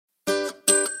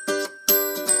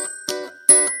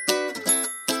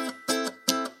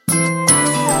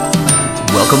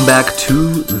Welcome back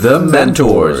to The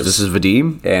Mentors. This is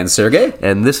Vadim And Sergey.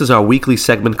 and this is our weekly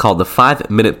segment called the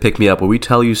 5-Minute Pick-Me-Up, where we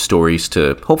tell you stories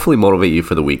to hopefully motivate you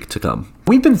for the week to come.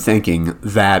 We've been thinking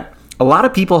that a lot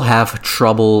of people have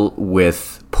trouble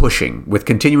with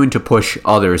continuing to push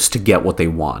others to get what they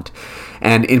want.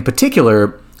 And in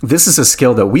particular, this is a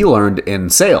skill that we learned in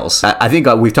sales. I think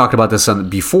we've talked about this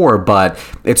before, but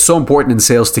it's so important in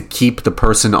sales to keep the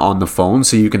person on the phone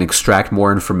so you can extract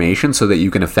more information so that you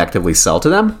can effectively sell to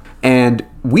them. And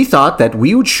we thought that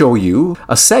we would show you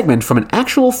a segment from an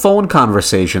actual phone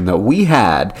conversation that we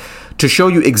had to show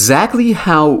you exactly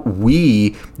how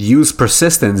we use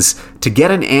persistence to get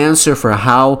an answer for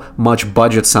how much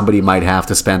budget somebody might have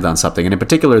to spend on something. And in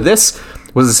particular, this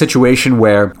was a situation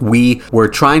where we were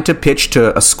trying to pitch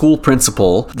to a school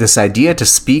principal this idea to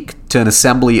speak to an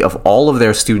assembly of all of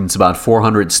their students, about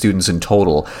 400 students in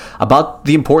total, about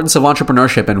the importance of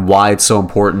entrepreneurship and why it's so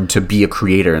important to be a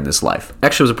creator in this life.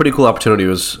 Actually, it was a pretty cool opportunity. It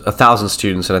was 1,000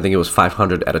 students, and I think it was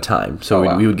 500 at a time.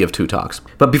 So we would give 2 talks.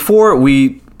 But before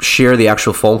we share the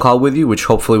actual phone call with you, which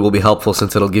hopefully will be helpful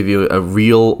since it'll give you a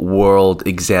real world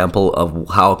example of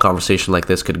how a conversation like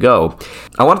this could go,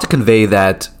 I wanted to convey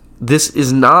that this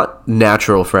is not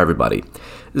natural for everybody.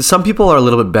 Some people are a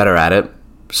little bit better at it.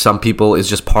 Some people is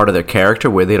just part of their character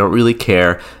where they don't really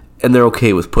care and they're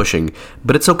okay with pushing.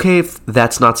 But it's okay if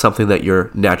that's not something that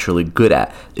you're naturally good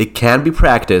at. It can be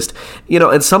practiced.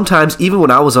 And sometimes, even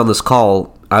when I was on this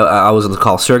call, I was on the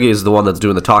call. Sergey is the one that's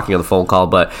doing the talking on the phone call,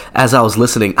 but as I was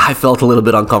listening, I felt a little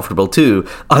bit uncomfortable too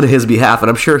on his behalf,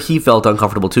 and I'm sure he felt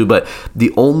uncomfortable too, but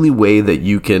the only way that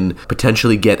you can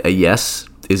potentially get a yes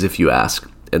is if you ask.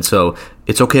 And so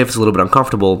it's okay if it's a little bit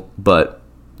uncomfortable, but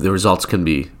the results can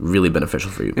be really beneficial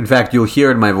for you. In fact, you'll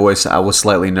hear in my voice I was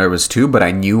slightly nervous too, but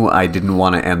I knew I didn't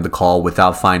want to end the call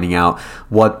without finding out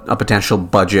what a potential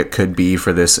budget could be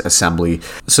for this assembly.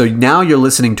 So now you're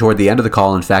listening toward the end of the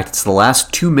call. In fact, it's the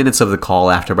last 2 minutes of the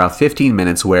call after about 15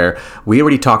 minutes where we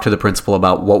already talked to the principal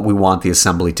about what we want the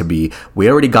assembly to be. We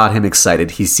already got him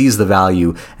excited. He sees the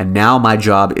value. And now my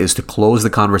job is to close the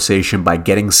conversation by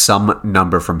getting some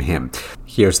number from him.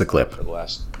 Here's the clip. For the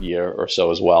last year or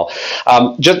so as well.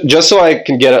 Just so I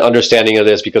can get an understanding of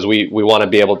this, because we want to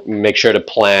be able to make sure to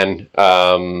plan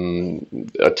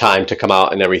a time to come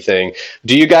out and everything.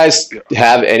 Do you guys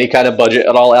have any kind of budget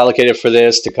at all allocated for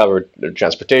this to cover the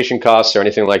transportation costs or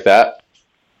anything like that?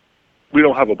 We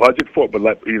don't have a budget for it, but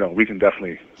we can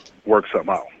definitely work something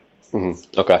out.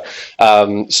 Mm-hmm. Okay.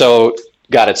 So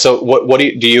got it. So what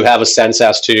do you have a sense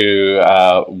as to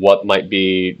what might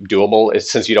be doable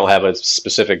since you don't have a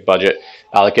specific budget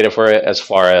allocated for it as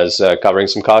far as covering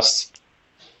some costs?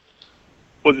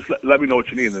 Well, just let me know what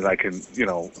you need, and then I can,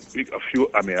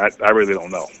 I really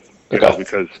don't know,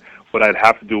 because what I'd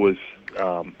have to do is,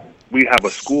 we have a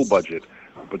school budget,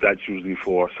 but that's usually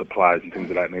for supplies and things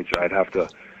of that nature. I'd have to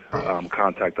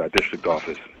contact our district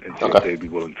office and see if they'd be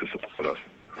willing to support us.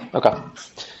 Okay,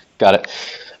 got it.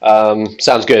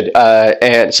 Sounds good.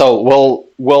 And so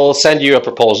we'll send you a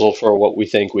proposal for what we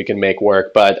think we can make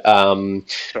work. But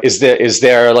is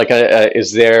there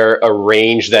a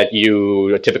range that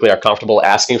you typically are comfortable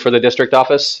asking for the district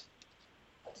office?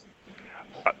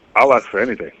 I'll ask for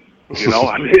anything. It's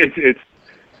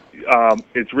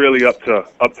really up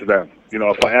to them.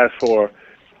 If I ask for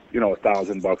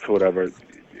 $1,000 or whatever,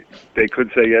 they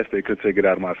could say yes. They could say get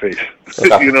out of my face.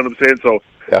 Okay. You know what I'm saying? So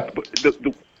yeah.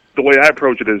 The way I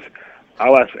approach it is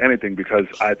I'll ask for anything because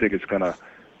I think it's going to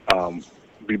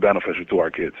be beneficial to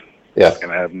our kids. Yeah. And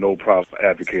I have no problem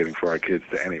advocating for our kids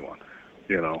to anyone,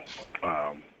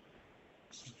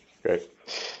 Great.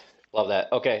 Love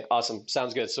that. Okay, awesome.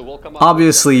 Sounds good. So we'll come up.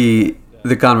 Obviously,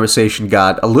 the conversation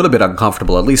got a little bit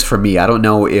uncomfortable, at least for me. I don't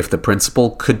know if the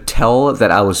principal could tell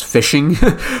that I was fishing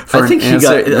for I think an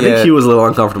answer. I think he was a little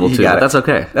uncomfortable too, but that's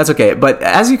okay. That's okay. But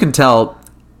as you can tell,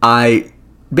 I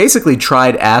basically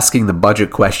tried asking the budget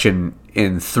question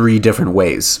in 3 different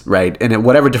ways, right? And in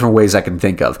whatever different ways I can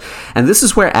think of. And this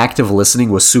is where active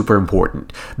listening was super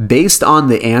important. Based on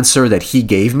the answer that he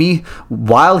gave me,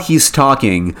 while he's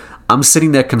talking, I'm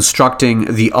sitting there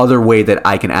constructing the other way that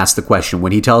I can ask the question.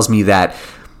 When he tells me that,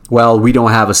 well, we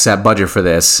don't have a set budget for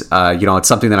this, it's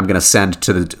something that I'm going to send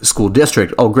to the school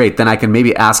district. Oh, great. Then I can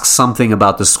maybe ask something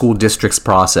about the school district's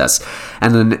process.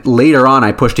 And then later on,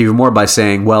 I pushed even more by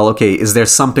saying, well, okay, is there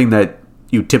something that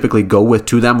you typically go with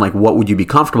to them? Like, what would you be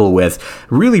comfortable with?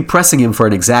 Really pressing him for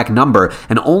an exact number.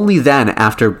 And only then,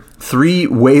 after 3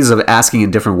 ways of asking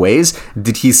in different ways,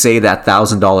 did he say that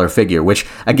 $1,000 figure, which,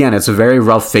 again, it's a very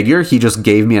rough figure. He just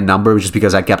gave me a number just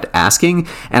because I kept asking.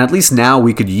 And at least now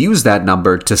we could use that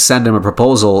number to send him a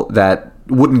proposal that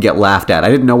wouldn't get laughed at. I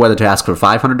didn't know whether to ask for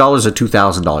 $500 or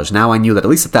 $2,000. Now I knew that at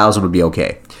least $1,000 would be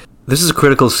okay. This is a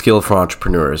critical skill for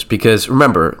entrepreneurs because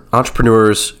remember,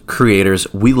 entrepreneurs,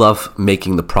 creators, we love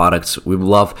making the products. We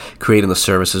love creating the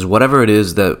services, whatever it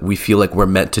is that we feel like we're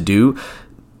meant to do.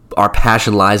 Our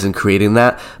passion lies in creating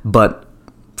that. But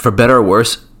for better or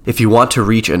worse, if you want to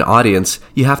reach an audience,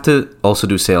 you have to also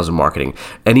do sales and marketing.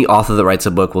 Any author that writes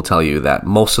a book will tell you that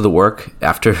most of the work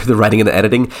after the writing and the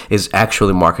editing is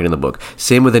actually marketing the book.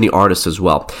 Same with any artist as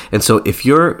well. And so if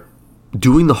you're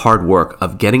doing the hard work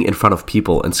of getting in front of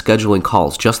people and scheduling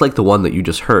calls, just like the one that you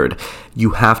just heard, you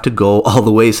have to go all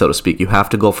the way, so to speak. You have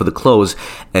to go for the close.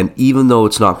 And even though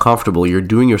it's not comfortable, you're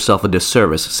doing yourself a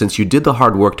disservice. Since you did the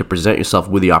hard work to present yourself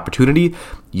with the opportunity,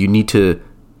 you need to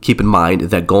keep in mind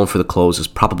that going for the close is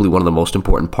probably one of the most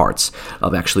important parts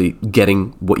of actually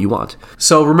getting what you want.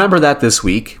 So remember that this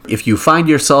week, if you find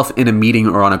yourself in a meeting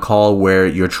or on a call where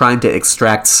you're trying to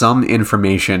extract some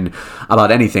information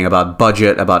about anything, about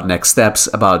budget, about next steps,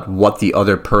 about what the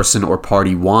other person or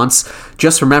party wants,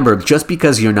 just remember, just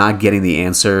because you're not getting the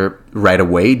answer right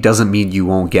away doesn't mean you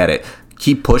won't get it.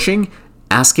 Keep pushing.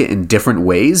 Ask it in different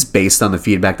ways based on the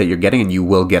feedback that you're getting, and you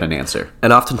will get an answer.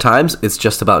 And oftentimes, it's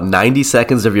just about 90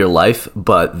 seconds of your life,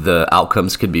 but the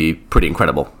outcomes could be pretty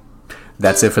incredible.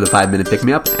 That's it for the 5-Minute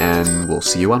Pick-Me-Up, and we'll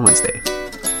see you on Wednesday.